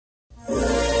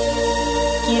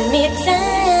me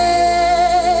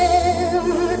time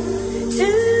to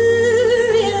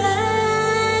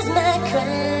realize my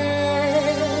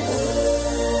crime.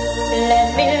 Let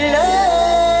me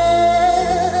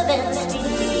love and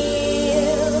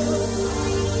steal.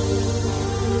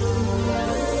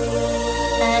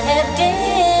 I have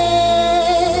danced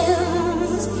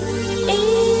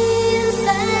inside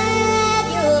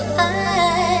your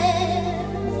eyes.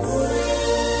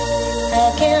 How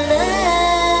can I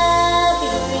be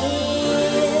real?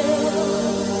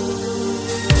 Do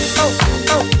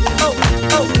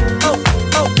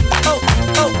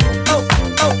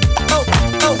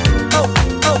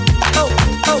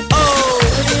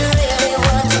you really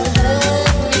want to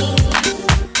hurt me?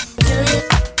 Do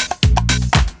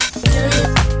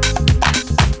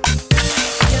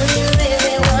you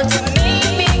really want to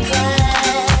make me cry?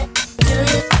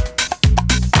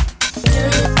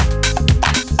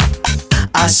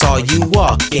 I saw you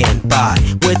walking by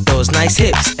with those nice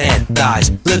hips and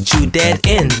thighs. Looked you dead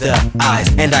in the eyes,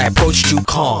 and I approached you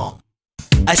calm.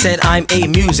 I said I'm a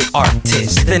music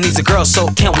artist that needs a girl, so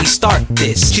can we start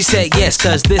this? She said yes,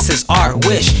 cause this is our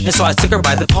wish, and so I took her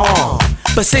by the palm.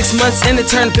 But 6 months in it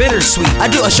turned bittersweet. I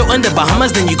do a show in the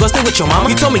Bahamas, then you go stay with your mama.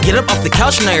 You told me get up off the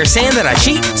couch, now you're saying that I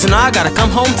cheat. So now I gotta come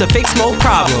home to fix more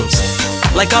problems.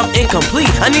 Like I'm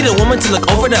incomplete. I need a woman to look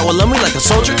over that will love me like a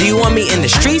soldier. Do you want me in the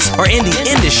streets or in the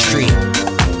industry?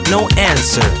 No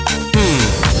answer. Do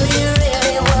you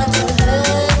really want to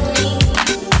hurt me?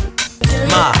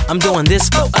 Ma, I'm doing this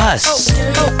for us.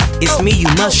 It's me you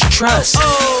must trust. Do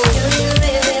you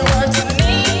really want to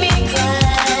make me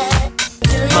cry?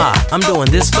 Ma, I'm doing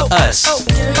this for us.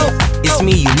 It's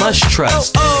me you must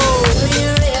trust. Do you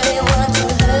really want to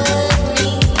hurt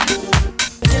me?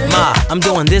 Ma, I'm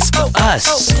doing this for us.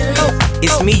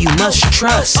 It's me you must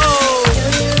trust. Do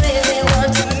you really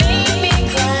want to make me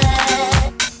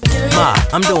cry? Ma,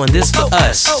 I'm doing this for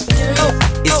us.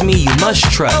 It's me you must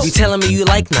trust. You telling me you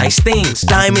like nice things.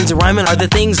 Diamonds and rhyming are the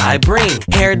things I bring.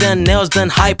 Hair done, nails done,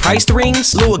 high priced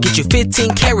rings. Lou will get you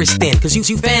 15 carats thin, cause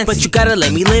you fancy. But you gotta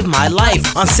let me live my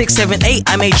life. On 6, 7, 8,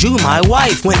 I made you my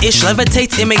wife. When ish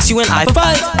levitates, it makes you an I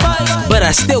fight. But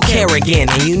I still care again,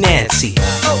 and you Nancy.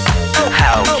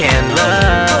 How can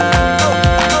love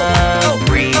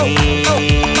remain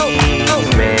if we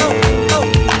just be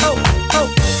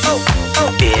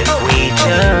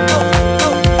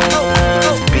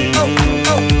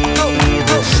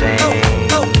the same?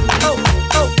 Do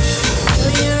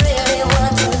you really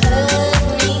want to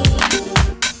hurt me?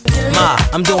 Ma,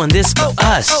 I'm doing this for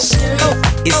us.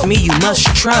 It's me you must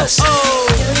trust. Do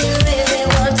you really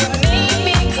want to make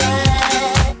me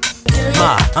cry? Ma,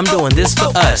 I'm doing this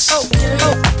for us.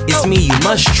 It's me you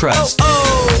must trust. Do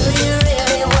you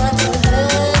really want to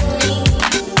hurt me?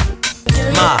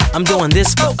 Ma, I'm doing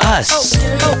this for us.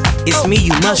 It's me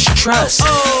you must trust. Do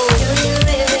you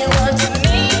really want to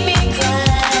make me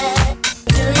cry?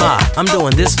 Ma, I'm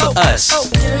doing this for us.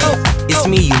 It's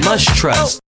me you must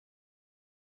trust.